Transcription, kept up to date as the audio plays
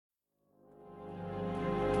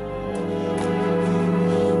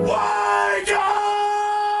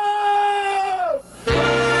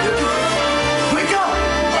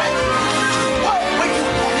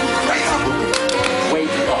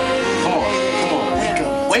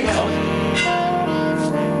Wake up.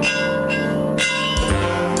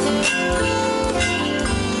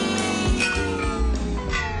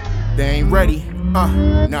 They ain't ready, nah.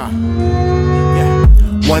 Yeah.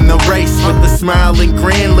 Won the race with a smiling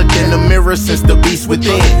grin. Looked in the mirror since the beast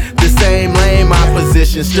within. The same lame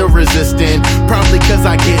opposition, still resisting. Probably cause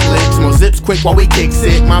I get licks. More zips quick while we kick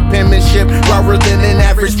it. My penmanship rawer than an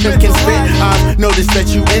average pimp can spit. I've noticed that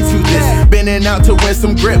you into this. Bending out to win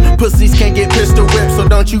some grip. Pussies can't get pistol whipped, so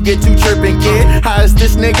don't you get too trippin', kid. How is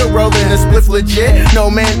this nigga rolling a spliff legit? No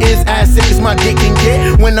man is as sick as my dick can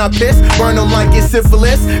get. When I piss, burn them like it's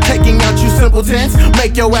syphilis. Taking out you simpletons,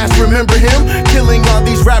 make your ass remember him. Killing all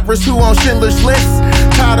these rappers who on Schindler's List.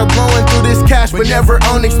 Tired of blowing through this cash but never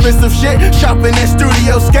on expensive shit. Shopping at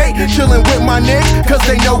Studio Skate, chilling with my niggas, cause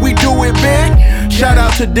they know we do it big. Shout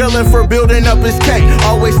out to Dylan for building up his cake.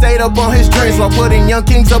 Always stayed up on his dreams while putting young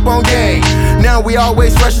kings up on game. Now we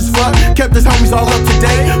always fresh as fuck, kept his homies all up to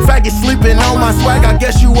date. Faggot sleeping on my swag, I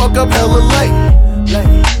guess you woke up hella late. Yeah,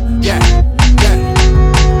 yeah.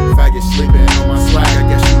 Faggot sleeping on my swag, I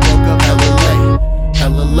guess you woke up hella late.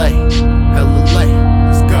 Hella late, hella late.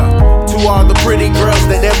 Let's go. To all the pretty girls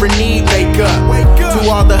that never need makeup. To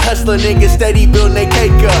all the hustler niggas steady building they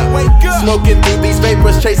cake up. Smoking through these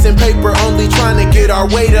vapors, chasing paper, only trying to get our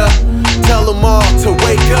weight up. Tell them all to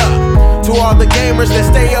wake up. To all the gamers that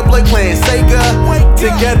stay up like playing Sega.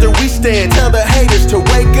 Together we stand, tell the haters to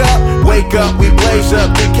wake up. Wake up, we blaze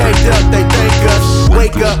up, get caked up, they thank us.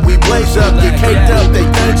 Wake up, we blaze up, get caked up, they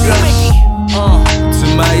thank us. To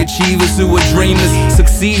my achievers who are dreamers,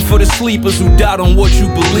 succeed for the sleepers who doubt on what you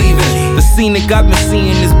believe in. The scenic I've been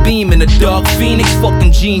seeing is beaming. A dark phoenix,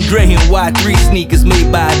 fucking Jean Grey and Y3 sneakers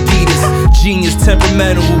made by Adidas. Genius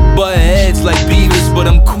temperamental who butt heads like beavers, but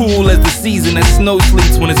I'm cool as the season as snow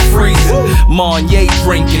sleeps when it's freezing. Marnier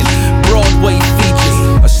drinking, Broadway features.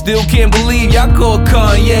 I still can't believe y'all call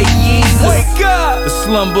Kanye Yeezus. Wake up! The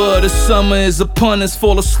slumber of the summer is upon us.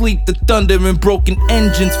 Fall asleep to thunder and broken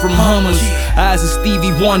engines from Hummers. Eyes of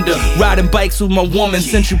Stevie Wonder, riding bikes with my woman.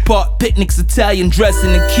 Central Park picnics, Italian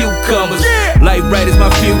dressing and cucumbers. Light red is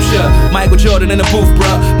my future. Michael Jordan in the booth,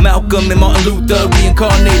 bruh. Malcolm and Martin Luther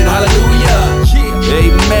reincarnated. Hallelujah.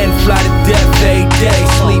 Amen. Fly to death every day.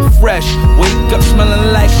 Sleep fresh. Wake up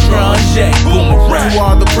smelling like Strange. Boomerang. To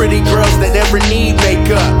all the pretty girls that never need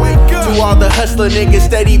makeup. To all the hustler niggas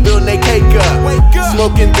steady building they cake up.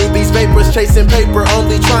 Smoking through these vapors, chasing paper,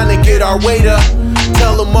 only trying to get our weight up.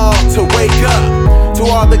 Tell them all to wake up. To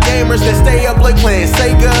all the gamers that stay up like playing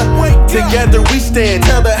Sega. Together we stand,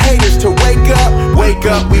 tell the haters to wake up. Wake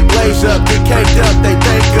up, we blaze up, get caked up, they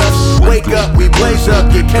thank us. Wake up, we blaze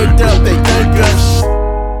up, get caked up, they thank us.